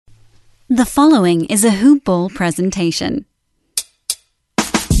The following is a Hoop Ball presentation.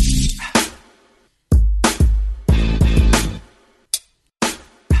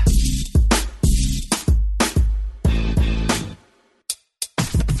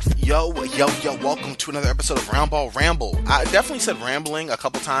 Yo, welcome to another episode of Round Ball Ramble. I definitely said rambling a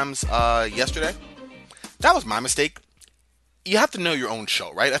couple times yesterday. That was my mistake. You have to know your own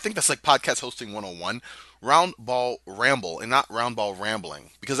show, right? I think that's like podcast hosting 101. Round Ball Ramble and not Round Ball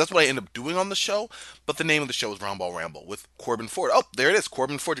Rambling, because that's what I end up doing on the show, but the name of the show is Round Ball Ramble with Corbin Ford. Oh, there it is,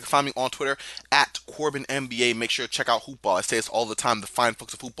 Corbin Ford. You can find me on Twitter at CorbinNBA. Make sure to check out Hoop Ball. I say this all the time, the fine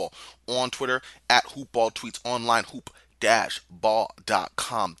folks of Hoop Ball on Twitter at Hoop Ball Tweets online,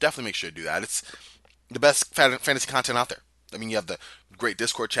 hoop-ball.com. Definitely make sure to do that. It's the best fantasy content out there. I mean, you have the great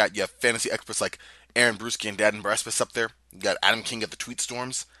Discord chat, you have fantasy experts like Aaron Brewski and Daden Brespis up there. You got Adam King at the Tweet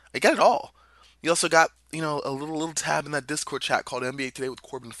Storms. You got it all. You also got, a little tab in that Discord chat called NBA Today with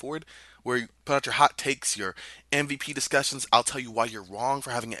Corbin Ford, where you put out your hot takes, your MVP discussions. I'll tell you why you're wrong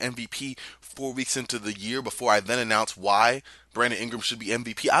for having an MVP 4 weeks into the year before I then announce why Brandon Ingram should be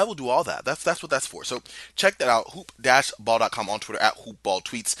MVP. I will do all that. That's what that's for. So check that out, hoop-ball.com on Twitter at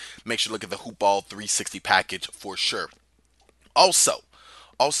hoopballtweets. Make sure to look at the Hoopball 360 package for sure. Also,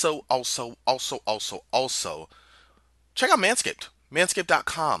 check out Manscaped.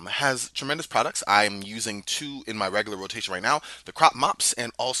 Manscaped.com has tremendous products. I'm using 2 in my regular rotation right now. The Crop Mops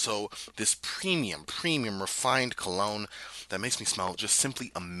and also this premium refined cologne that makes me smell just simply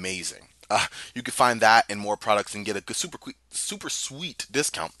amazing. You can find that and more products and get a super sweet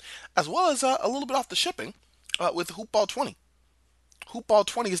discount, as well as a little bit off the shipping with Hoopball20.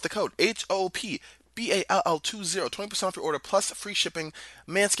 Hoopball20 is the code. HOOPBALL20. 20% off your order plus free shipping.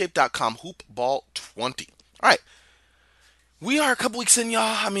 Manscaped.com. Hoopball20. All right. We are a couple weeks in,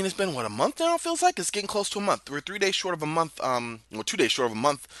 y'all. I mean, it's been, a month now? It feels like it's getting close to a month. We're 3 days short of a month, 2 days short of a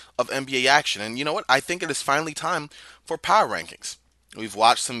month of NBA action. And you know what? I think it is finally time for power rankings. We've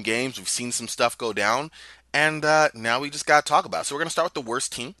watched some games, we've seen some stuff go down, and now we just got to talk about it. So we're going to start with the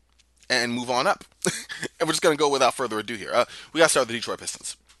worst team and move on up. And we're just going to go without further ado here. We got to start with the Detroit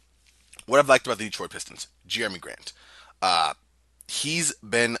Pistons. What I've liked about the Detroit Pistons, Jeremy Grant. He's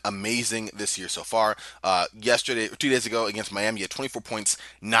been amazing this year so far. 2 days ago against Miami, he had 24 points,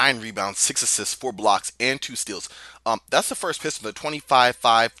 9 rebounds, 6 assists, 4 blocks, and 2 steals. That's the first Piston, the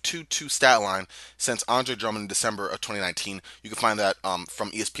 25-5-2-2 stat line since Andre Drummond in December of 2019. You can find that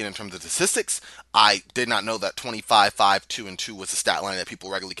from ESPN in terms of statistics. I did not know that 25-5-2-2 was a stat line that people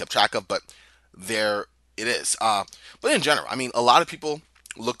regularly kept track of, but there it is. But in general, I mean, a lot of people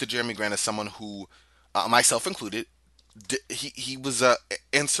looked at Jeremy Grant as someone who, myself included, he was an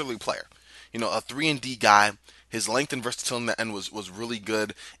ancillary player, a 3-and-D guy. His length and versatility in the end was really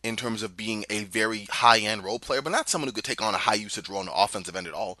good in terms of being a very high-end role player, but not someone who could take on a high-usage role on the offensive end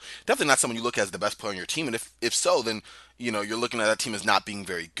at all. Definitely not someone you look at as the best player on your team, and if so, then you're looking at that team as not being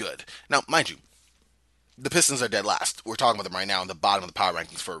very good. Now, mind you, the Pistons are dead last. We're talking about them right now in the bottom of the power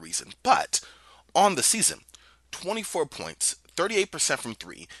rankings for a reason. But on the season, 24 points, 38% from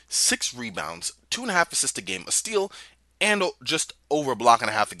 3, 6 rebounds, 2.5 assists a game, a steal, and just over a block and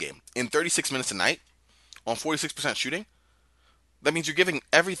a half a game in 36 minutes a night on 46% shooting. That means you're giving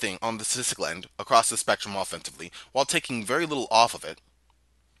everything on the statistical end across the spectrum offensively while taking very little off of it.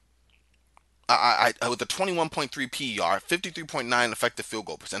 With a 21.3 PER, 53.9 effective field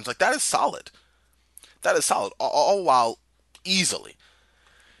goal percentage, like that is solid. That is solid, all while easily,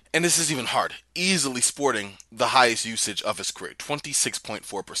 and this is even hard, easily sporting the highest usage of his career,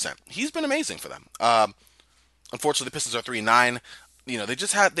 26.4%. He's been amazing for them. Unfortunately, the Pistons are 3-9.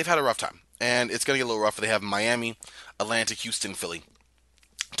 They've had a rough time, and it's going to get a little rougher. They have Miami, Atlanta, Houston, Philly.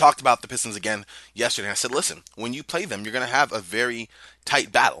 Talked about the Pistons again yesterday, and I said, listen, when you play them, you're going to have a very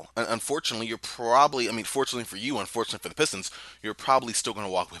tight battle. And unfortunately, fortunately for you, unfortunately for the Pistons, you're probably still going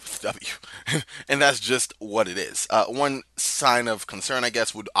to walk away with a W. And that's just what it is. One sign of concern, I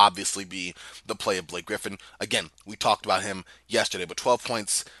guess, would obviously be the play of Blake Griffin. Again, we talked about him yesterday, but 12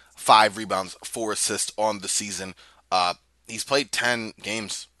 points, 5 rebounds, 4 assists on the season. He's played 10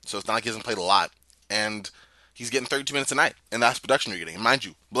 games, so it's not like he hasn't played a lot. And he's getting 32 minutes a night, and that's production you're getting. And mind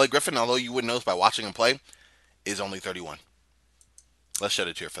you, Blake Griffin, although you wouldn't know this by watching him play, is only 31. Let's shed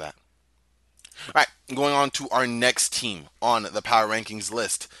a tear for that. All right, going on to our next team on the power rankings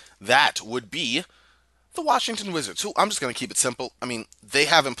list. That would be the Washington Wizards, who I'm just going to keep it simple. I mean, they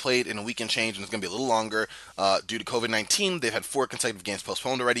haven't played in a week and change, and it's going to be a little longer due to COVID-19. They've had 4 consecutive games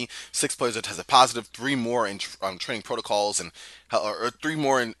postponed already. 6 players that tested positive, 3 more in training protocols, or 3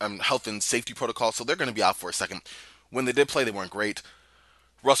 more in health and safety protocols, so they're going to be out for a second. When they did play, they weren't great.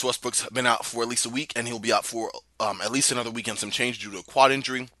 Russell Westbrook's been out for at least a week, and he'll be out for at least another week and some change due to a quad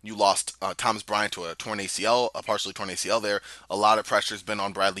injury. You lost Thomas Bryant to a torn ACL, a partially torn ACL there. A lot of pressure has been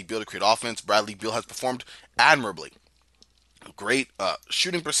on Bradley Beal to create offense. Bradley Beal has performed admirably. Great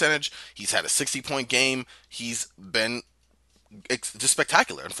shooting percentage. He's had a 60-point game. He's been just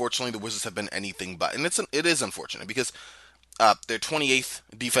spectacular. Unfortunately, the Wizards have been anything but, and it is unfortunate because they're 28th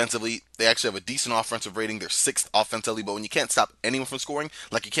defensively. They actually have a decent offensive rating. They're 6th offensively, but when you can't stop anyone from scoring,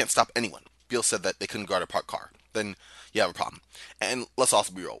 like you can't stop anyone. Beal said that they couldn't guard a parked car. Then you have a problem. And let's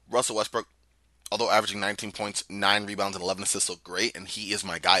also be real. Russell Westbrook, although averaging 19 points, 9 rebounds, and 11 assists, look great, and he is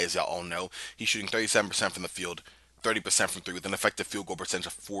my guy, as y'all all know. He's shooting 37% from the field, 30% from three, with an effective field goal percentage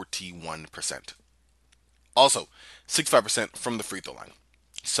of 41%. Also, 65% from the free throw line.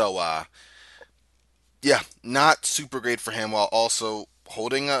 So, yeah, not super great for him while also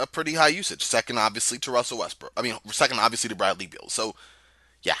holding a pretty high usage. Second, obviously, to Russell Westbrook. I mean, second, obviously, to Bradley Beal. So,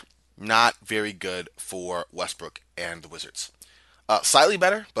 yeah, not very good for Westbrook and the Wizards. Slightly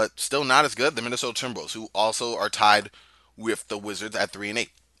better, but still not as good. The Minnesota Timberwolves, who also are tied with the Wizards at 3-8.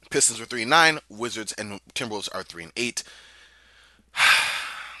 Pistons are 3-9. Wizards and Timberwolves are 3-8.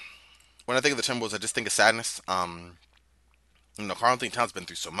 When I think of the Timberwolves, I just think of sadness. Karl Anthony Towns been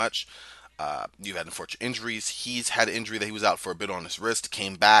through so much. You've had unfortunate injuries. He's had an injury that he was out for a bit on his wrist,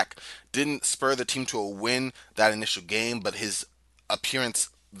 came back, didn't spur the team to a win that initial game, but his appearance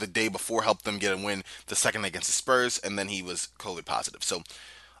the day before helped them get a win the second against the Spurs, and then he was COVID positive. So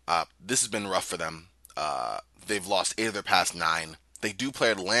this has been rough for them. They've lost 8 of their past 9. They do play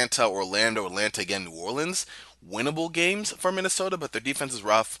Atlanta, Orlando, again, New Orleans. Winnable games for Minnesota, but their defense is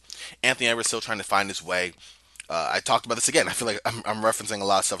rough. Anthony Edwards still trying to find his way. I talked about this again. I feel like I'm referencing a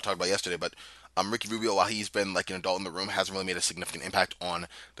lot of stuff I talked about yesterday, but Ricky Rubio, while he's been like an adult in the room, hasn't really made a significant impact on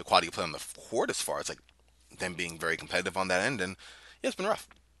the quality of play on the court as far as like them being very competitive on that end. And yeah, it's been rough.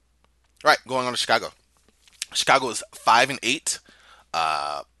 All right, going on to Chicago. Chicago is 5-8.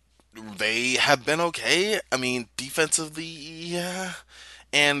 Uh, they have been okay. I mean, defensively, yeah.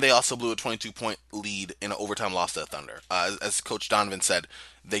 And they also blew a 22-point lead in an overtime loss to the Thunder. As Coach Donovan said,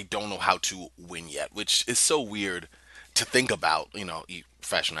 they don't know how to win yet, which is so weird to think about. You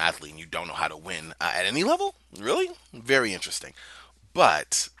professional athlete and you don't know how to win at any level. Really, very interesting.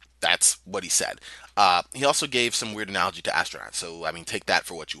 But that's what he said. He also gave some weird analogy to astronauts. So, I mean, take that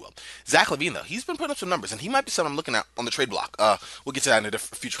for what you will. Zach LaVine, though, he's been putting up some numbers, and he might be someone I'm looking at on the trade block. We'll get to that in a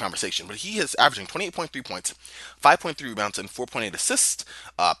future conversation. But he is averaging 28.3 points, 5.3 rebounds, and 4.8 assists.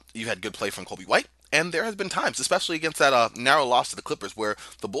 You've had good play from Kobe White. And there has been times, especially against that narrow loss to the Clippers, where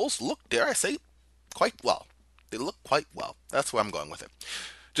the Bulls look, dare I say, quite well. They look quite well. That's where I'm going with it.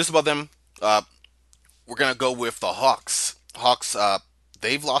 Just above them, we're going to go with the Hawks. Hawks,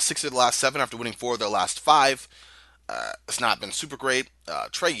 they've lost 6 of the last 7 after winning 4 of their last 5. It's not been super great.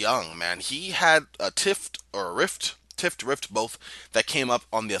 Trae Young, man, he had a rift both, that came up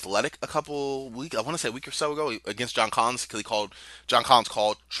on the Athletic a couple weeks, I want to say a week or so ago against John Collins, because John Collins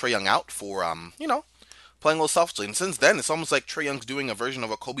called Trae Young out for playing a little selfishly. And since then, it's almost like Trae Young's doing a version of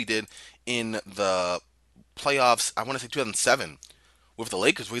what Kobe did in the playoffs, I want to say 2007, with the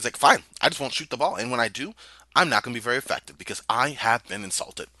Lakers, where he's like, fine, I just won't shoot the ball. And when I do, I'm not going to be very effective because I have been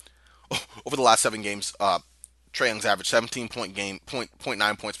insulted. Over the last 7 games, Trae Young's averaged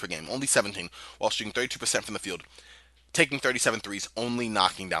 17.9 points per game, only 17, while shooting 32% from the field, taking 37 threes, only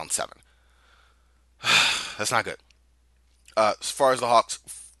knocking down 7. That's not good. As far as the Hawks,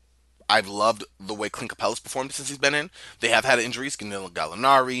 I've loved the way Clint Capella's performed since he's been in. They have had injuries, Danilo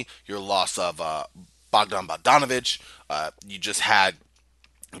Gallinari, your loss of Bogdan Bogdanovic. You just had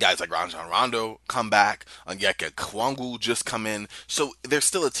guys like Rajon Rondo come back, Onyeka Okongwu just come in. So they're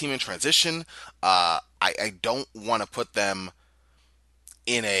still a team in transition. I don't want to put them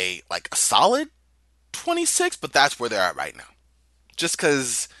in a solid 26, but that's where they're at right now. Just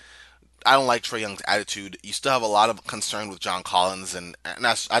because I don't like Trae Young's attitude. You still have a lot of concern with John Collins, and I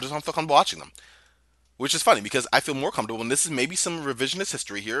just don't feel comfortable watching them. Which is funny because I feel more comfortable, and this is maybe some revisionist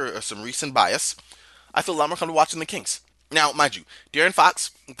history here, or some recent bias. I feel a lot more comfortable watching the Kings. Now, mind you, De'Aaron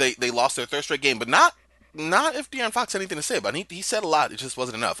Fox, they lost their 3rd straight game, but not if De'Aaron Fox had anything to say about it. He said a lot, it just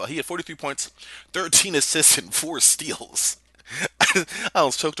wasn't enough. He had 43 points, 13 assists, and 4 steals. I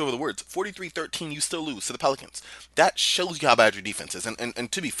almost choked over the words. 43-13, you still lose to the Pelicans. That shows you how bad your defense is.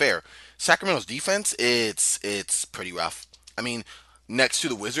 And to be fair, Sacramento's defense, it's pretty rough. I mean, next to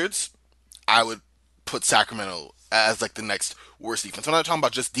the Wizards, I would put Sacramento as like the next worst defense. I'm not talking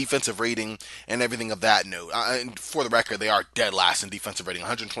about just defensive rating and everything of that note. And for the record, they are dead last in defensive rating,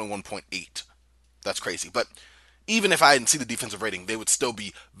 121.8. That's crazy. But even if I didn't see the defensive rating, they would still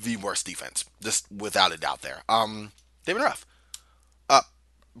be the worst defense, just without a doubt there. They've been rough.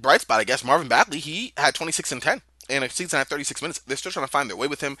 bright spot, I guess, Marvin Bagley, he had 26 and 10 in a season at 36 minutes. They're still trying to find their way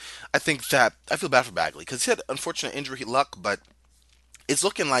with him. I think that I feel bad for Bagley because he had unfortunate injury luck, but it's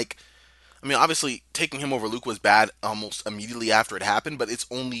looking like, I mean, obviously taking him over Luke was bad almost immediately after it happened, but it's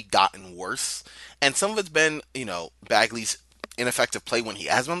only gotten worse. And some of it's been, Bagley's ineffective play when he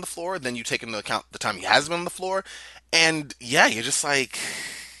has been on the floor. Then you take into account the time he has been on the floor, and yeah, you're just like,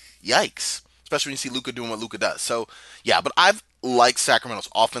 yikes. Especially when you see Luka doing what Luka does. So yeah, but I've liked Sacramento's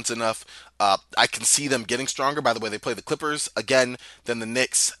offense enough. I can see them getting stronger. By the way, they play the Clippers again, then the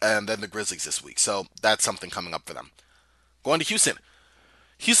Knicks, and then the Grizzlies this week. So that's something coming up for them. Going to Houston.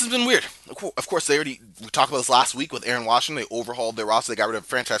 Houston's been weird. Of course, we talked about this last week with Aaron Washington. They overhauled their roster. They got rid of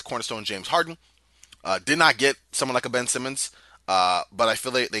franchise cornerstone James Harden. Did not get someone like a Ben Simmons. But I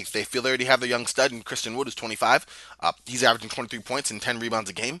feel they feel they already have their young stud in Christian Wood, who's 25. He's averaging 23 points and 10 rebounds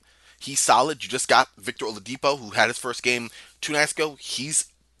a game. He's solid. You just got Victor Oladipo, who had his first game 2 nights ago. He's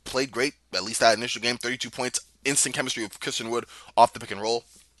played great, at least that initial game. 32 points, instant chemistry with Christian Wood off the pick and roll.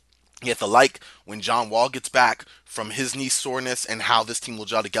 You have to like when John Wall gets back from his knee soreness and how this team will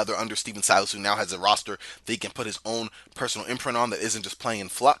gel together under Steven Silas, who now has a roster that he can put his own personal imprint on that isn't just playing in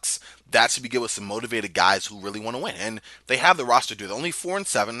flux. That should be good with some motivated guys who really want to win. And they have the roster to do it. Only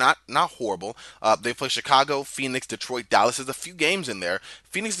 4-7, not horrible. They play Chicago, Phoenix, Detroit, Dallas. There's a few games in there.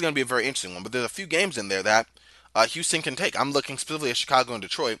 Phoenix is going to be a very interesting one, but there's a few games in there that Houston can take. I'm looking specifically at Chicago and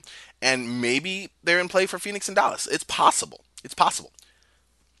Detroit, and maybe they're in play for Phoenix and Dallas. It's possible. It's possible.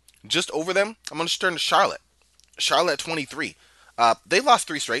 Just over them, I'm going to turn to Charlotte. Charlotte at 23. They lost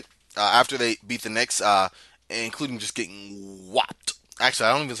 3 straight after they beat the Knicks, including just getting whopped. Actually,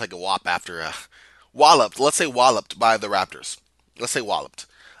 I don't even like a whop after walloped. Let's say walloped by the Raptors. Let's say walloped.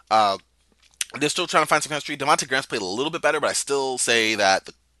 Uh, they're still trying to find some chemistry. Devontae Graham's played a little bit better, but I still say that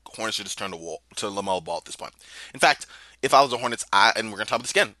the Hornets should just turn to LaMelo Ball at this point. In fact, if I was the Hornets, and we're going to talk about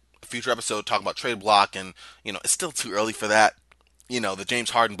this again, a future episode, talking about trade block, and it's still too early for that. The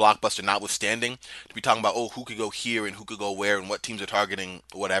James Harden blockbuster notwithstanding, to be talking about, who could go here and who could go where and what teams are targeting,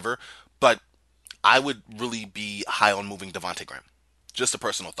 whatever. But I would really be high on moving Devontae Graham. Just a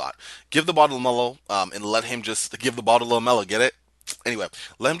personal thought. Give the ball to LaMelo and let him just give the ball to LaMelo. Get it? Anyway,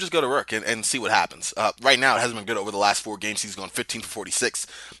 let him just go to work and see what happens. Right now, it hasn't been good over the last 4 games. He's gone 15 for 46,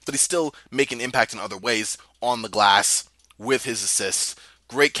 but he's still making impact in other ways on the glass with his assists.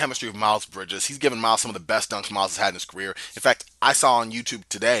 Great chemistry with Miles Bridges. He's given Miles some of the best dunks Miles has had in his career. In fact, I saw on YouTube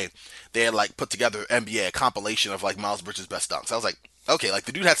today they had put together NBA a compilation of Miles Bridges' best dunks. I was like, okay,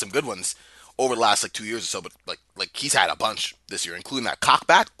 the dude had some good ones over the last 2 years or so, but he's had a bunch this year, including that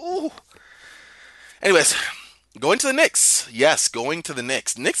cockback. Ooh. Anyways, going to the Knicks. Yes, going to the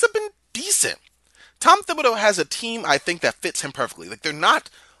Knicks. Knicks have been decent. Tom Thibodeau has a team I think that fits him perfectly. They're not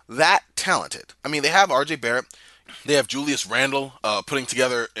that talented. I mean, they have RJ Barrett. They have Julius Randle putting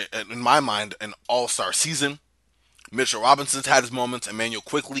together, in my mind, an all-star season. Mitchell Robinson's had his moments. Emmanuel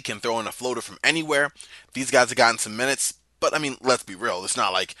Quickly can throw in a floater from anywhere. These guys have gotten some minutes. But I mean, let's be real. It's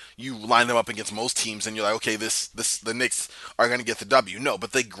not like you line them up against most teams and you're like, okay, the Knicks are going to get the W. No,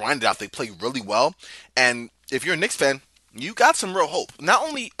 but they grind it out. They play really well. And if you're a Knicks fan, you got some real hope. Not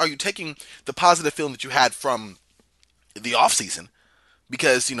only are you taking the positive feeling that you had from the offseason,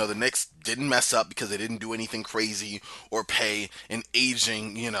 because the Knicks didn't mess up because they didn't do anything crazy or pay an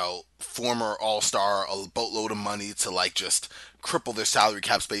aging former all-star a boatload of money to just cripple their salary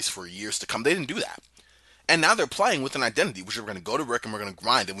cap space for years to come. They didn't do that. And now they're playing with an identity, which we're going to go to work and we're going to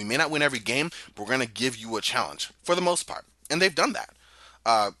grind. And we may not win every game, but we're going to give you a challenge for the most part. And they've done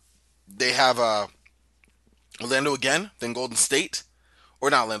that. They have Orlando again, then Golden State. Or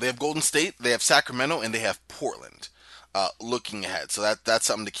not Orlando. They have Golden State, they have Sacramento, and they have Portland looking ahead. So that's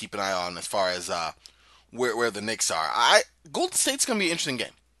something to keep an eye on as far as where the Knicks are. Golden State's going to be an interesting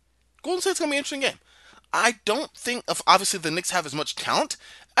game. Golden State's going to be an interesting game. I don't think, obviously, the Knicks have as much talent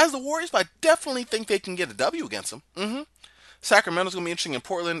as the Warriors, but I definitely think they can get a W against them. Sacramento's going to be interesting. In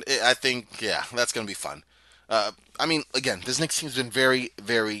Portland, I think, yeah, that's going to be fun. I mean, again, this Knicks team's been very,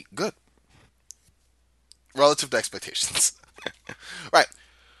 very good relative to expectations. Right.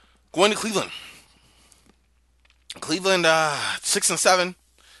 Going to Cleveland. Cleveland, 6-7.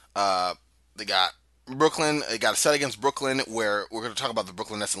 They got Brooklyn. They got a set against Brooklyn where we're going to talk about the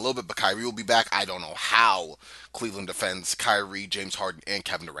Brooklyn Nets in a little bit, but Kyrie will be back. I don't know how Cleveland defends Kyrie, James Harden, and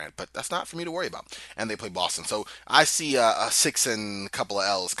Kevin Durant, but that's not for me to worry about. And they play Boston. So I see a 6 and a couple of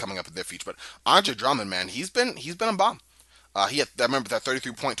L's coming up in their future. But Andre Drummond, man, he's been a bomb. I remember that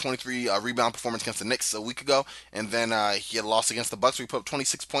 33-point, 23 rebound performance against the Knicks a week ago, and then he had a loss against the Bucks where he put up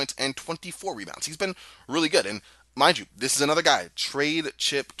 26 points and 24 rebounds. He's been really good, and mind you, this is another guy, trade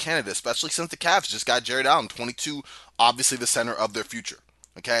chip candidate, especially since the Cavs just got Jared Allen, 22, obviously the center of their future.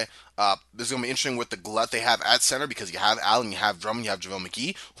 Okay, this is going to be interesting with the glut they have at center because you have Allen, you have Drummond, you have JaVale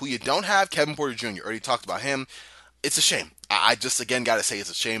McGee. Who you don't have, Kevin Porter Jr. Already talked about him. It's a shame. I just again got to say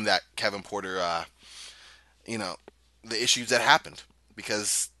it's a shame that Kevin Porter, you know, the issues that happened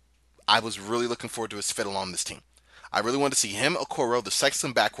because I was really looking forward to his fit along this team. I really wanted to see him, Okoro, the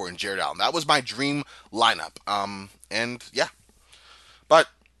Sexton backcourt, and Jared Allen. That was my dream lineup. And yeah, but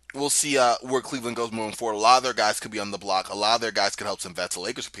we'll see where Cleveland goes moving forward. A lot of their guys could be on the block. A lot of their guys could help some vets. The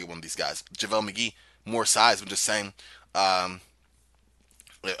Lakers could be one of these guys. JaVale McGee, more size. I'm just saying. Um,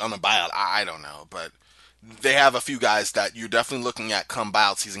 on a buyout, I don't know, but they have a few guys that you're definitely looking at come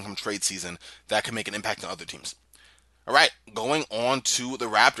buyout season, come trade season, that can make an impact on other teams. All right, going on to the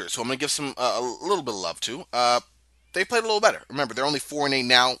Raptors, who I'm going to give some a little bit of love to. They played a little better. Remember, they're only 4-8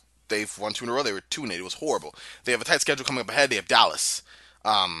 now. They've won 2 in a row. They were 2-8. It was horrible. They have a tight schedule coming up ahead. They have Dallas,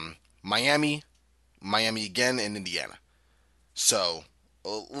 Miami, Miami again, and Indiana. So a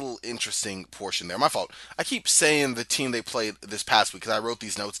little interesting portion there. My fault. I keep saying the team they played this past week because I wrote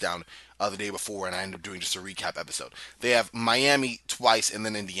these notes down the day before and I ended up doing just a recap episode. They have Miami twice and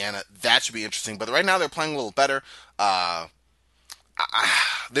then Indiana. That should be interesting. But right now they're playing a little better.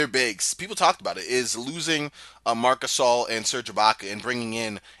 They're bigs. People talked about it. Is losing Marc Gasol and Serge Ibaka and bringing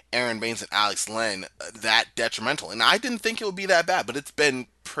in Aaron Baines and Alex Len that detrimental? And I didn't think it would be that bad, but it's been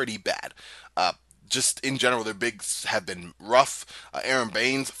pretty bad. Just in general, their bigs have been rough. Aaron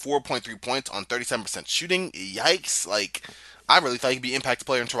Baines, 4.3 points on 37% shooting. Yikes. Like, I really thought he'd be an impact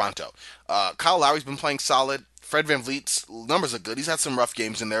player in Toronto. Kyle Lowry's been playing solid. Fred VanVleet's numbers are good. He's had some rough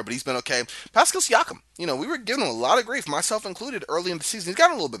games in there, but he's been okay. Pascal Siakam, we were giving him a lot of grief, myself included, early in the season. He's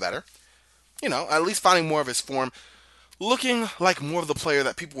gotten a little bit better. At least finding more of his form. Looking like more of the player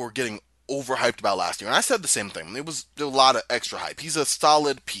that people were getting overhyped about last year. And I said the same thing. There was a lot of extra hype. He's a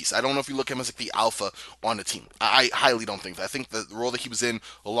solid piece. I don't know if you look at him as like the alpha on the team. I highly don't think that. I think the role that he was in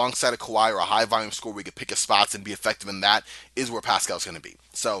alongside a Kawhi or a high volume scorer where he could pick his spots and be effective in that is where Pascal's going to be.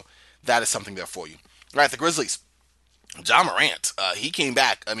 So that is something there for you. All right, the Grizzlies. Ja Morant, he came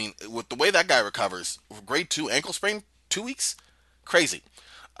back. I mean, with the way that guy recovers, grade 2 ankle sprain, 2 weeks, crazy.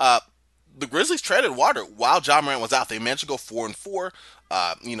 The Grizzlies treaded water while Ja Morant was out. They managed to go 4-4.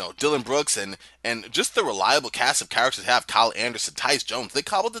 Dylan Brooks and just the reliable cast of characters they have, Kyle Anderson, Tyus Jones, they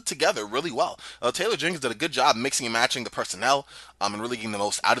cobbled it together really well. Taylor Jenkins did a good job mixing and matching the personnel and really getting the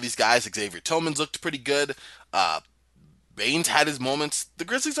most out of these guys. Xavier Tillman's looked pretty good. Baines had his moments. The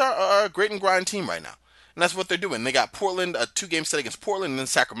Grizzlies are a great and grind team right now. And that's what they're doing. They got Portland, a 2-game set against Portland, and then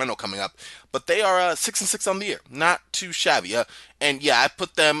Sacramento coming up. But they are 6-6 on the year. Not too shabby. And yeah, I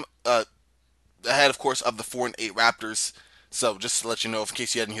put them ahead, of course, of the 4-8 Raptors. So just to let you know, in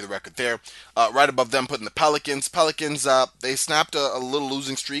case you hadn't heard the record there, right above them, putting the Pelicans. Pelicans, they snapped a little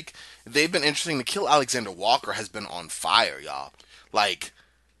losing streak. They've been interesting. Nickeil Alexander-Walker has been on fire, y'all. Like,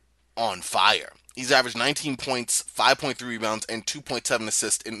 on fire. He's averaged 19 points, 5.3 rebounds, and 2.7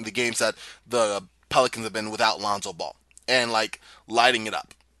 assists in the games that the Pelicans have been without Lonzo Ball. And, like, lighting it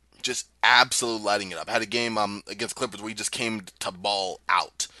up. Just absolute lighting it up. Had a game against Clippers where he just came to ball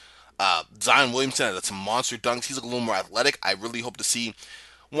out. Zion Williamson had some monster dunks. He's a little more athletic. I really hope to see,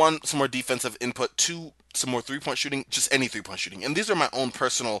 one, some more defensive input, two, some more three-point shooting, just any three-point shooting. And these are my own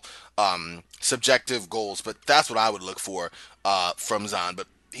personal subjective goals, but that's what I would look for from Zion. But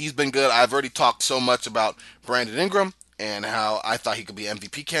he's been good. I've already talked so much about Brandon Ingram and how I thought he could be an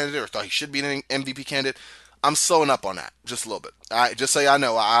MVP candidate or thought he should be an MVP candidate. I'm slowing up on that just a little bit. Just so y'all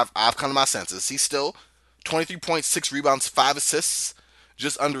know, I've come to my senses. He's still 23 points, 6 rebounds, 5 assists,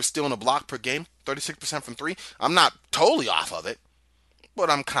 just under stealing a block per game, 36% from 3. I'm not totally off of it,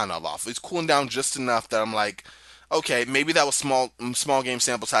 but I'm kind of off. He's cooling down just enough that I'm like, okay, maybe that was small game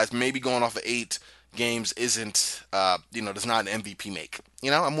sample size. Maybe going off of 8 games isn't, does not an MVP make.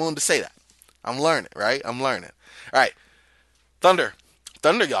 I'm willing to say that. I'm learning, right? I'm learning. All right, Thunder,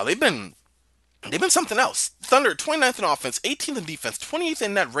 y'all, they've been something else. Thunder, 29th in offense, 18th in defense, 28th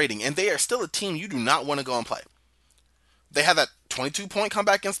in net rating, and they are still a team you do not want to go and play. They had that 22-point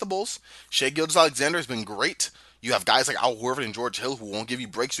comeback against the Bulls. Shai Gilgeous-Alexander has been great. You have guys like Al Horford and George Hill who won't give you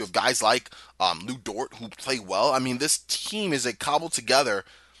breaks. You have guys like Lou Dort who play well. I mean, this team is a cobbled together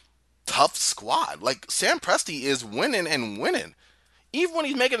tough squad. Like, Sam Presti is winning and winning. Even when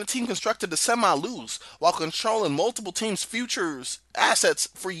he's making a team constructed to semi-lose while controlling multiple teams' futures, assets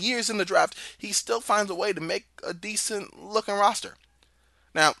for years in the draft, he still finds a way to make a decent-looking roster.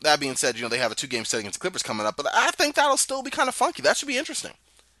 Now, that being said, they have a 2-game set against the Clippers coming up, but I think that'll still be kind of funky. That should be interesting.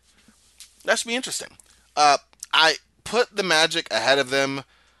 I put the Magic ahead of them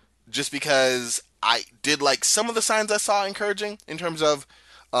just because I did like some of the signs I saw encouraging in terms of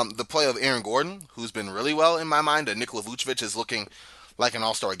the play of Aaron Gordon, who's been really well in my mind, and Nikola Vucevic is looking like an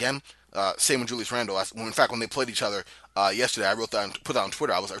all-star again. Same with Julius Randle. In fact, when they played each other yesterday, I wrote that, put that on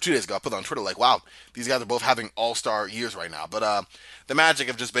Twitter. Or 2 days ago, I put that on Twitter. Like, wow, these guys are both having all-star years right now. But the Magic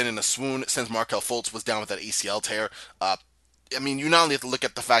have just been in a swoon since Markelle Fultz was down with that ACL tear. I mean, you not only have to look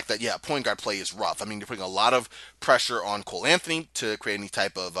at the fact that, yeah, point guard play is rough. I mean, you're putting a lot of pressure on Cole Anthony to create any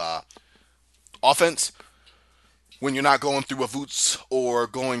type of offense when you're not going through a Voots or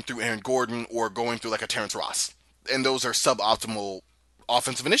going through Aaron Gordon or going through like a Terrence Ross. And those are suboptimal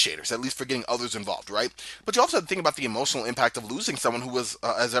offensive initiators, at least for getting others involved, right? But you also have to think about the emotional impact of losing someone who was,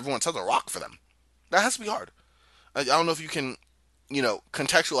 as everyone says, a rock for them. That has to be hard. I don't know if you can,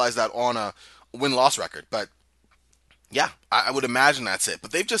 contextualize that on a win-loss record, but yeah, I would imagine that's it.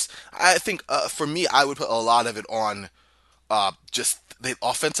 But they've just, I think, for me, I would put a lot of it on just they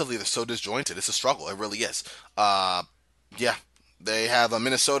offensively they're so disjointed. It's a struggle. It really is. Yeah, they have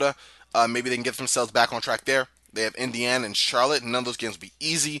Minnesota. Maybe they can get themselves back on track there. They have Indiana and Charlotte. None of those games will be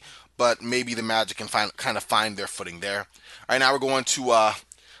easy, but maybe the Magic can find their footing there. All right, now we're going to. I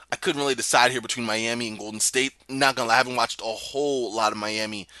couldn't really decide here between Miami and Golden State. Not gonna lie, I haven't watched a whole lot of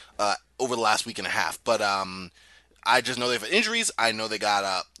Miami over the last week and a half, but I just know they've had injuries. I know they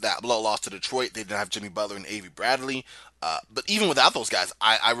got that blow loss to Detroit. They didn't have Jimmy Butler and Avery Bradley. But even without those guys,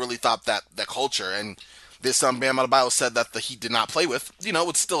 I really thought that culture and this Bam Adebayo said that the Heat did not play with,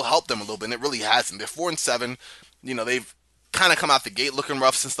 would still help them a little bit. And it really hasn't. They're 4-7. They've kind of come out the gate looking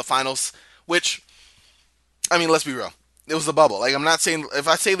rough since the finals. Which, I mean, let's be real. It was a bubble. Like, I'm not saying, if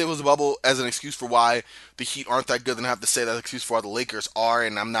I say there was a bubble as an excuse for why the Heat aren't that good, then I have to say that excuse for why the Lakers are,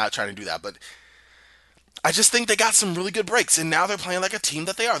 and I'm not trying to do that. But I just think they got some really good breaks, and now they're playing like a team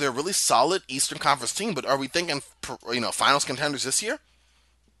that they are. They're a really solid Eastern Conference team, but are we thinking, finals contenders this year?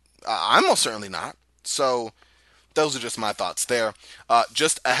 I'm most certainly not. So those are just my thoughts there.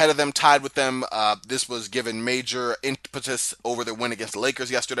 Just ahead of them, tied with them, this was given major impetus over their win against the Lakers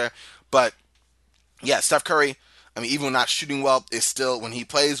yesterday. But yeah, Steph Curry, I mean, even when not shooting well, is still, when he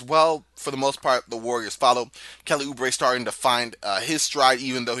plays well, for the most part, the Warriors follow. Kelly Oubre starting to find his stride,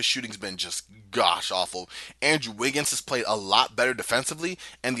 even though his shooting's been just gosh awful. Andrew Wiggins has played a lot better defensively,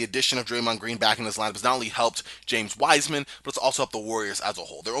 and the addition of Draymond Green back in this lineup has not only helped James Wiseman, but it's also helped the Warriors as a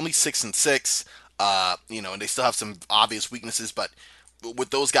whole. They're only 6-6, and they still have some obvious weaknesses, but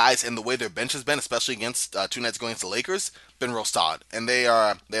with those guys and the way their bench has been, especially against 2 nights going against the Lakers, been real solid. And they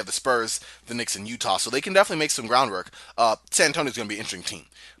have the Spurs, the Knicks, and Utah, so they can definitely make some groundwork. San Antonio's going to be an interesting team,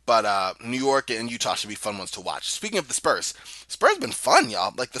 but New York and Utah should be fun ones to watch. Speaking of the Spurs been fun,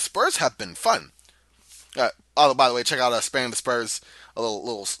 y'all. Like, the Spurs have been fun. Oh, by the way, check out Spanning the Spurs, a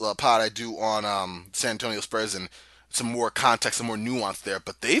little pod I do on San Antonio Spurs and some more context, some more nuance there.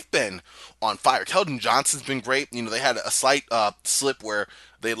 But they've been on fire. Keldon Johnson's been great. They had a slight slip where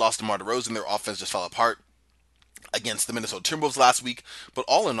they had lost DeMar DeRozan. Their offense just fell apart against the Minnesota Timberwolves last week. But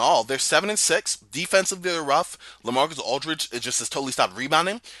all in all, they're 7-6. Defensively, they're rough. LaMarcus Aldridge just has totally stopped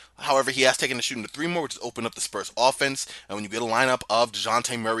rebounding. However, he has taken to shooting to 3 more, which has opened up the Spurs offense. And when you get a lineup of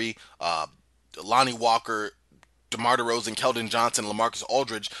DeJounte Murray, Lonnie Walker, DeMar DeRozan, Keldon Johnson, LaMarcus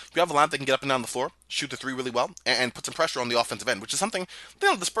Aldridge, you have a lineup that can get up and down the floor, shoot the 3 really well, and put some pressure on the offensive end, which is something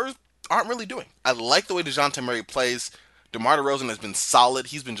the Spurs aren't really doing. I like the way DeJounte Murray plays. DeMar DeRozan has been solid.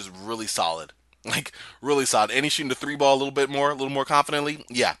 He's been just really solid. Like, really solid. And he's shooting the 3 ball a little more confidently.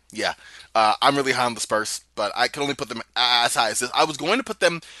 Yeah. I'm really high on the Spurs, but I can only put them as high as this. I was going to put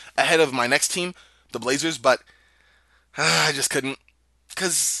them ahead of my next team, the Blazers, but I just couldn't.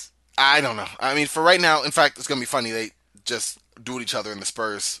 Because I don't know. I mean, for right now, in fact, it's going to be funny. They just duel each other in the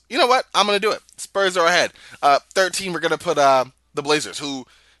Spurs. You know what? I'm going to do it. Spurs are ahead. 13, we're going to put the Blazers, who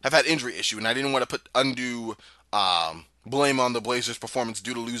have had injury issue, and I didn't want to put undue blame on the Blazers' performance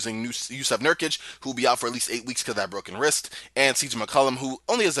due to losing Yusuf Nurkic, who will be out for at least 8 weeks because of that broken wrist, and CJ McCollum, who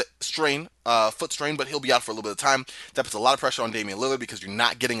only has a foot strain, but he'll be out for a little bit of time. That puts a lot of pressure on Damian Lillard because you're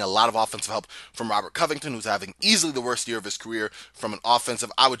not getting a lot of offensive help from Robert Covington, who's having easily the worst year of his career from an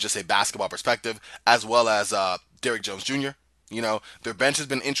offensive, I would just say basketball perspective, as well as Derrick Jones Jr. Their bench has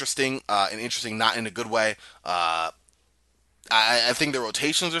been interesting, and interesting not in a good way. I think their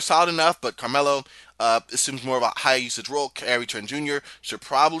rotations are solid enough, but Carmelo assumes more of a high usage role. Gary Trent Jr. should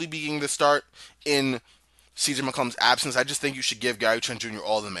probably be getting the start in CJ McCollum's absence. I just think you should give Gary Trent Jr.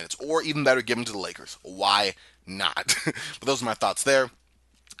 all the minutes, or even better, give him to the Lakers. Why not? But those are my thoughts there.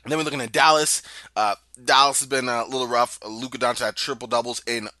 And then we're looking at Dallas. Dallas has been a little rough. Luka Doncic had triple doubles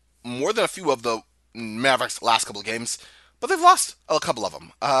in more than a few of the Mavericks' last couple of games, but they've lost a couple of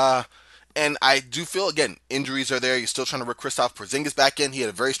them. And I do feel, again, injuries are there. You're still trying to work Kristaps Porzingis back in. He had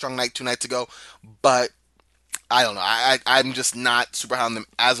a very strong night 2 nights ago. But I don't know. I'm just not super high on them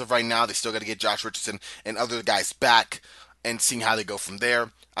as of right now. They still got to get Josh Richardson and other guys back. and seeing how they go from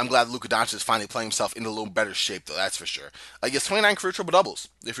there. I'm glad Luka Doncic is finally playing himself into a little better shape, though, that's for sure. He has 29 career triple-doubles.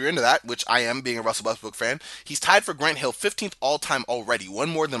 If you're into that, which I am, being a Russell Westbrook fan, he's tied for Grant Hill 15th all-time already, one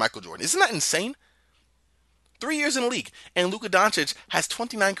more than Michael Jordan. Isn't that insane? 3 years in the league, and Luka Doncic has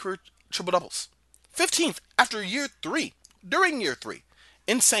 29 career triple-doubles. 15th after year 3, during year 3.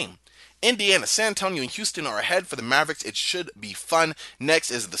 Insane. Indiana, San Antonio, and Houston are ahead for the Mavericks. It should be fun. Next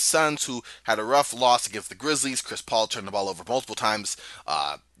is the Suns, who had a rough loss against the Grizzlies. Chris Paul turned the ball over multiple times.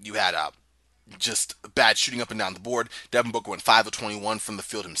 You had just bad shooting up and down the board. Devin Booker went 5 of 21 from the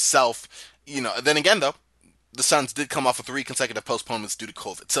field himself. Then again, though, the Suns did come off of 3 consecutive postponements due to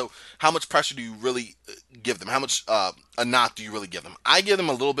COVID. So how much pressure do you really give them? How much a knock do you really give them? I give them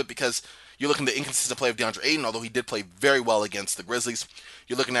a little bit because you're looking at the inconsistent play of DeAndre Ayton, although he did play very well against the Grizzlies.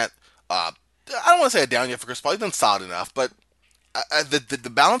 You're looking at, I don't want to say a down year for Chris Paul. He's been solid enough, but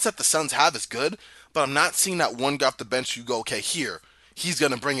the balance that the Suns have is good, but I'm not seeing that one guy off the bench you go, okay, here, he's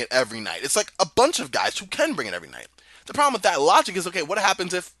going to bring it every night. It's like a bunch of guys who can bring it every night. The problem with that logic is, okay, what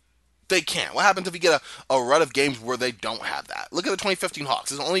happens if they can't? What happens if you get a run of games where they don't have that? Look at the 2015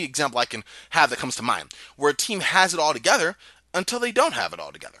 Hawks. It's the only example I can have that comes to mind, where a team has it all together until they don't have it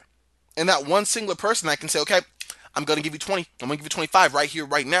all together. And that one singular person that can say, okay, I'm going to give you 20, I'm going to give you 25 right here,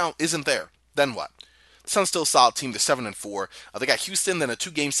 right now, isn't there. Then what? The Suns still a solid team. They're 7-4. They got Houston, then a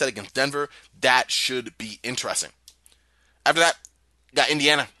 2-game set against Denver. That should be interesting. After that, got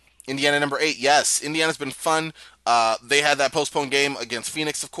Indiana. Indiana number 8. Yes, Indiana's been fun. They had that postponed game against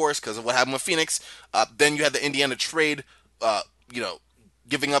Phoenix, of course, because of what happened with Phoenix. Then you had the Indiana trade,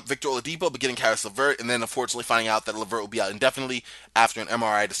 giving up Victor Oladipo, but getting Caris LeVert, and then unfortunately finding out that LeVert will be out indefinitely after an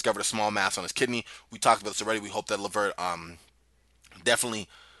MRI discovered a small mass on his kidney. We talked about this already. We hope that LeVert definitely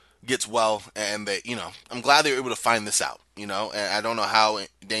gets well, and they, I'm glad they were able to find this out, and I don't know how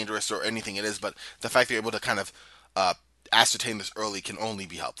dangerous or anything it is, but the fact they're able to kind of ascertain this early can only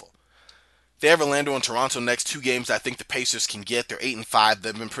be helpful. They have Orlando and Toronto next, 2 games I think the Pacers can get. They're 8-5.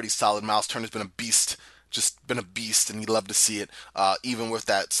 They've been pretty solid. Miles Turner's been a beast, just been a beast, and you'd love to see it, even with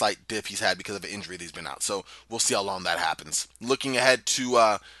that slight dip he's had because of an injury that he's been out. So we'll see how long that happens. Looking ahead to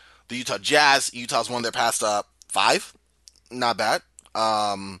the Utah Jazz. Utah's won their past 5. Not bad.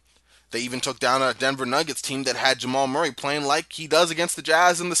 They even took down a Denver Nuggets team that had Jamal Murray playing like he does against the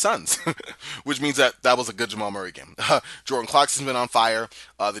Jazz and the Suns, which means that was a good Jamal Murray game. Jordan Clarkson's been on fire.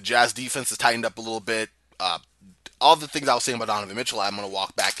 The Jazz defense has tightened up a little bit. All the things I was saying about Donovan Mitchell, I'm going to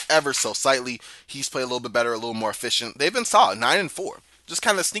walk back ever so slightly. He's played a little bit better, a little more efficient. They've been solid, 9-4. Just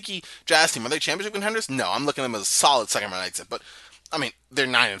kind of a sneaky Jazz team. Are they championship contenders? No, I'm looking at them as a solid second-round exit. But, they're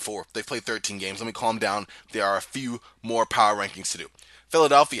 9-4. They've played 13 games. Let me calm down. There are a few more power rankings to do.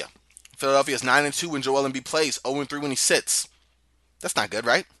 Philadelphia is 9-2 when Joel Embiid plays, 0-3 when he sits. That's not good,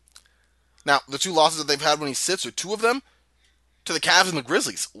 right? Now, the 2 losses that they've had when he sits are 2 of them to the Cavs and the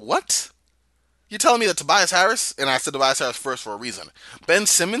Grizzlies. What? You're telling me that Tobias Harris, and I said Tobias Harris first for a reason, Ben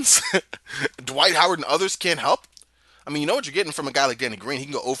Simmons, Dwight Howard, and others can't help? You know what you're getting from a guy like Danny Green. He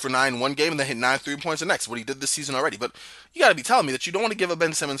can go 0 for 9 one game and then hit 9 3-points the next, what he did this season already. But you got to be telling me that you don't want to give up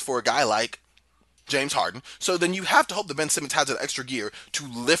Ben Simmons for a guy like James Harden. So then you have to hope that Ben Simmons has that extra gear to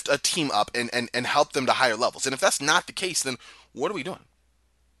lift a team up and help them to higher levels. And if that's not the case, then what are we doing?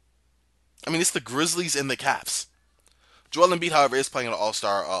 It's the Grizzlies and the Cavs. Joel Embiid, however, is playing at an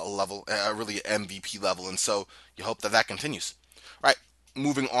all-star level, really MVP level, and so you hope that continues. All right,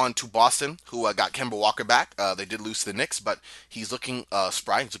 moving on to Boston, who got Kemba Walker back. They did lose to the Knicks, but he's looking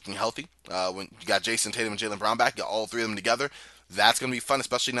spry. He's looking healthy. When you got Jason Tatum and Jaylen Brown back, you got all 3 of them together. That's going to be fun,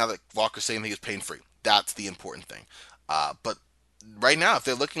 especially now that Walker's saying he is pain-free. That's the important thing. But right now, if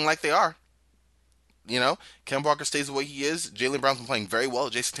they're looking like they are, Kemba Walker stays the way he is. Jaylen Brown's been playing very well.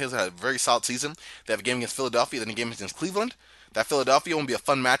 Jason Tatum had a very solid season. They have a game against Philadelphia, then a game against Cleveland. That Philadelphia won't be a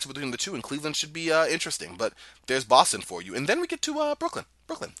fun match between the 2, and Cleveland should be interesting. But there's Boston for you. And then we get to Brooklyn.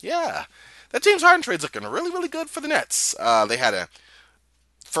 Yeah. That James Harden trade's looking really, really good for the Nets. They had a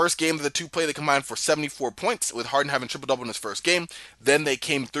first game of the 2 play, they combined for 74 points, with Harden having triple-double in his first game. Then they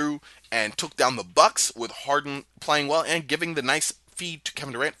came through and took down the Bucks, with Harden playing well and giving the nice feed to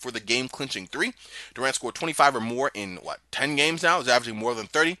Kevin Durant for the game-clinching 3. Durant scored 25 or more in, 10 games now? He's averaging more than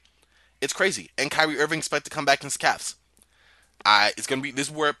 30. It's crazy. And Kyrie Irving expected to come back against the Cavs. This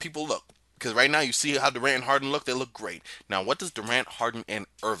is where people look. Because right now you see how Durant and Harden look. They look great. Now, what does Durant, Harden, and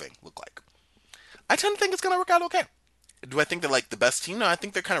Irving look like? I tend to think it's going to work out okay. Do I think they're the best team? No, I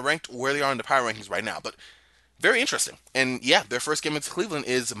think they're kind of ranked where they are in the power rankings right now. But very interesting. And yeah, their first game against Cleveland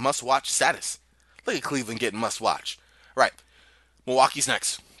is must-watch status. Look at Cleveland getting must-watch. Right. Milwaukee's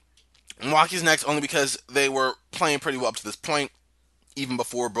next. Milwaukee's next only because they were playing pretty well up to this point. even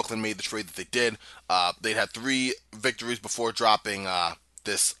before Brooklyn made the trade that they did. They'd had 3 victories before dropping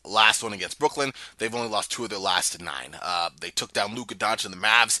this last one against Brooklyn. They've only lost 2 of their last 9. They took down Luka Doncic and the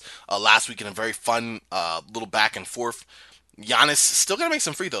Mavs last week in a very fun little back and forth. Giannis still going to make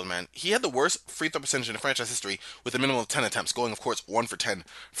some free throws, man. He had the worst free throw percentage in franchise history with a minimum of 10 attempts, going, of course, 1 for 10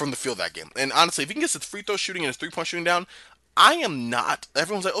 from the field that game. And honestly, if he can get his free throw shooting and his three-point shooting down, I am not.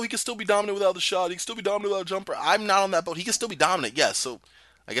 Everyone's like, oh, he can still be dominant without the shot. He can still be dominant without a jumper. I'm not on that boat. He can still be dominant, yes. So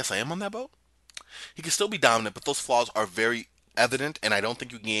I guess I am on that boat. He can still be dominant, but those flaws are very evident, and I don't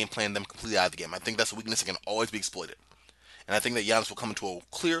think you can game plan them completely out of the game. I think that's a weakness that can always be exploited. And I think that Giannis will come into a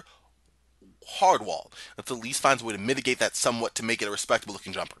clear, hard wall that at least finds a way to mitigate that somewhat to make it a respectable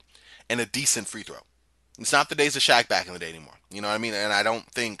looking jumper and a decent free throw. It's not the days of Shaq back in the day anymore. You know what I mean? And I don't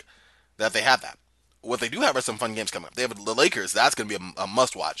think that they have that. What they do have are some fun games coming up. They have the Lakers. That's going to be a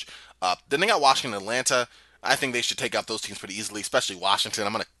must-watch. Then they got Washington and Atlanta. I think they should take out those teams pretty easily, especially Washington.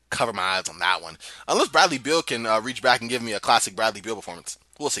 I'm going to cover my eyes on that one. Unless Bradley Beal can reach back and give me a classic Bradley Beal performance.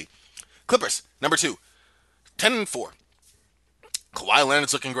 We'll see. Clippers, number 2. 10-4. Kawhi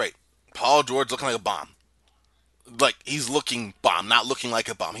Leonard's looking great. Paul George looking like a bomb. Like, he's looking bomb, not looking like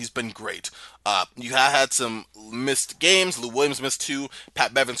a bomb. He's been great. You have had some missed games. Lou Williams missed 2.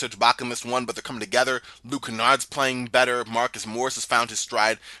 Pat Bev and Serge Ibaka missed 1, but they're coming together. Luke Kennard's playing better. Marcus Morris has found his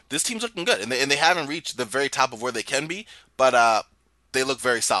stride. This team's looking good, and they haven't reached the very top of where they can be, but they look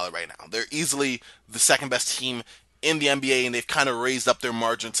very solid right now. They're easily the second best team in the NBA, and they've kind of raised up their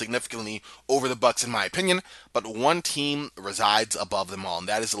margin significantly over the Bucks, in my opinion. But one team resides above them all, and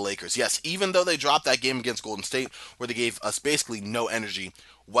that is the Lakers. Yes, even though they dropped that game against Golden State, where they gave us basically no energy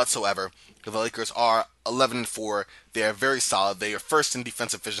whatsoever, because the Lakers are 11-4. They are very solid. They are first in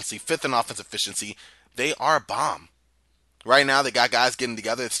defensive efficiency, 5th in offensive efficiency. They are a bomb. Right now, they got guys getting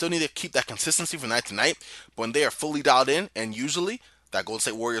together. They still need to keep that consistency from night to night. But when they are fully dialed in, and usually that Golden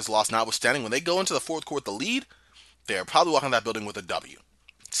State Warriors loss notwithstanding, when they go into the fourth quarter with the lead, they're probably walking that building with a W.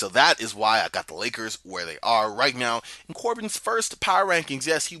 So that is why I got the Lakers where they are right now in Corbin's first power rankings.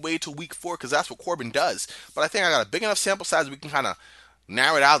 Yes, he waited till week 4 because that's what Corbin does. But I think I got a big enough sample size we can kind of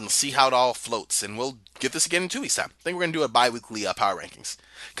narrow it out and see how it all floats. And we'll get this again in 2 weeks' time. I think we're going to do a bi-weekly power rankings.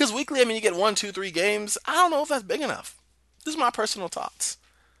 Because weekly, I mean, you get 1, 2, 3 games. I don't know if that's big enough. This is my personal thoughts.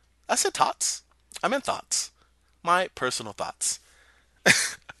 I said thoughts. I meant thoughts. My personal thoughts.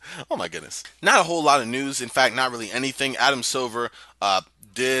 Oh my goodness. Not a whole lot of news. In fact, not really anything. Adam Silver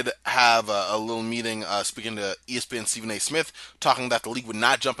did have a little meeting speaking to ESPN Stephen A. Smith, talking that the league would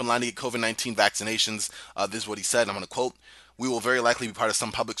not jump in line to get COVID-19 vaccinations. This is what he said, and I'm going to quote, "We will very likely be part of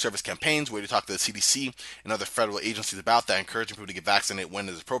some public service campaigns where we talk to the CDC and other federal agencies about that, encouraging people to get vaccinated when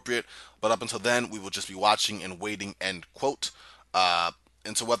it is appropriate. But up until then, we will just be watching and waiting," end quote.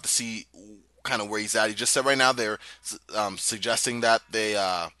 And so we'll have to see kind of where he's at. He just said right now they're suggesting that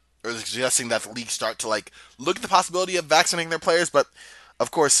suggesting that the league start to look at the possibility of vaccinating their players, but of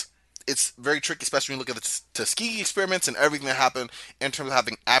course it's very tricky, especially when you look at the Tuskegee experiments and everything that happened in terms of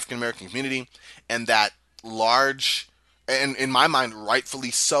having African American community and that large, and in my mind rightfully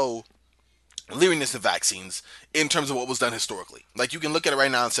so, leeriness of vaccines in terms of what was done historically. Like, you can look at it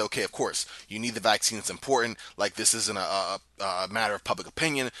right now and say, okay, of course, you need the vaccine, it's important, like this isn't a matter of public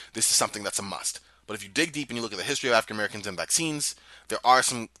opinion, this is something that's a must. But if you dig deep and you look at the history of African Americans and vaccines, there are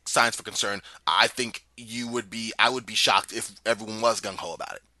some signs for concern. I think I would be shocked if everyone was gung-ho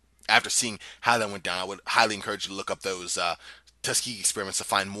about it. After seeing how that went down, I would highly encourage you to look up those Tuskegee experiments to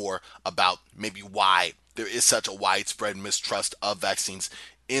find more about maybe why there is such a widespread mistrust of vaccines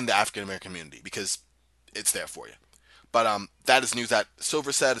in the African American community, because it's there for you. But that is news that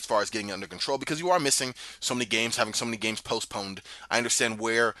Silver said as far as getting it under control, because you are missing so many games, having so many games postponed. I understand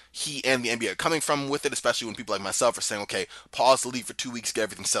where he and the NBA are coming from with it, especially when people like myself are saying, okay, pause the league for 2 weeks, get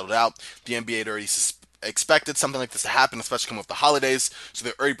everything settled out. The NBA had already expected something like this to happen, especially coming with the holidays, so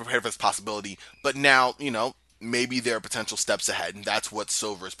they're already prepared for this possibility. But now, maybe there are potential steps ahead, and that's what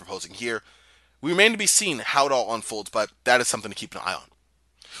Silver is proposing here. We remain to be seen how it all unfolds, but that is something to keep an eye on.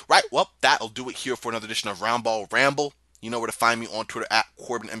 Right, well, that'll do it here for another edition of Roundball Ramble. You know where to find me on Twitter at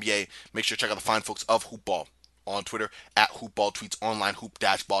CorbinNBA. Make sure to check out the fine folks of Hoopball on Twitter at Hoopball, tweets online,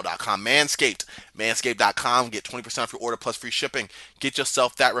 hoop-ball.com. Manscaped, manscaped.com. Get 20% off your order plus free shipping. Get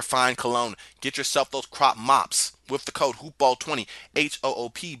yourself that refined cologne. Get yourself those crop mops with the code Hoopball20,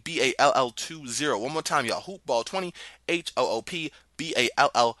 HOOPBALL20. One more time, y'all. Hoopball20, HOOPBALL20.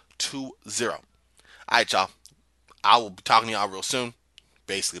 All right, y'all. I will be talking to y'all real soon,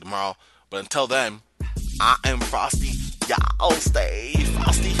 basically tomorrow. But until then, I am Frosty. Y'all stay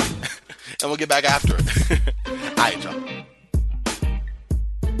frosty. And we'll get back after it. Alright, y'all.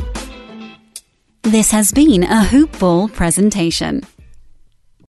 This has been a Hoop Ball presentation.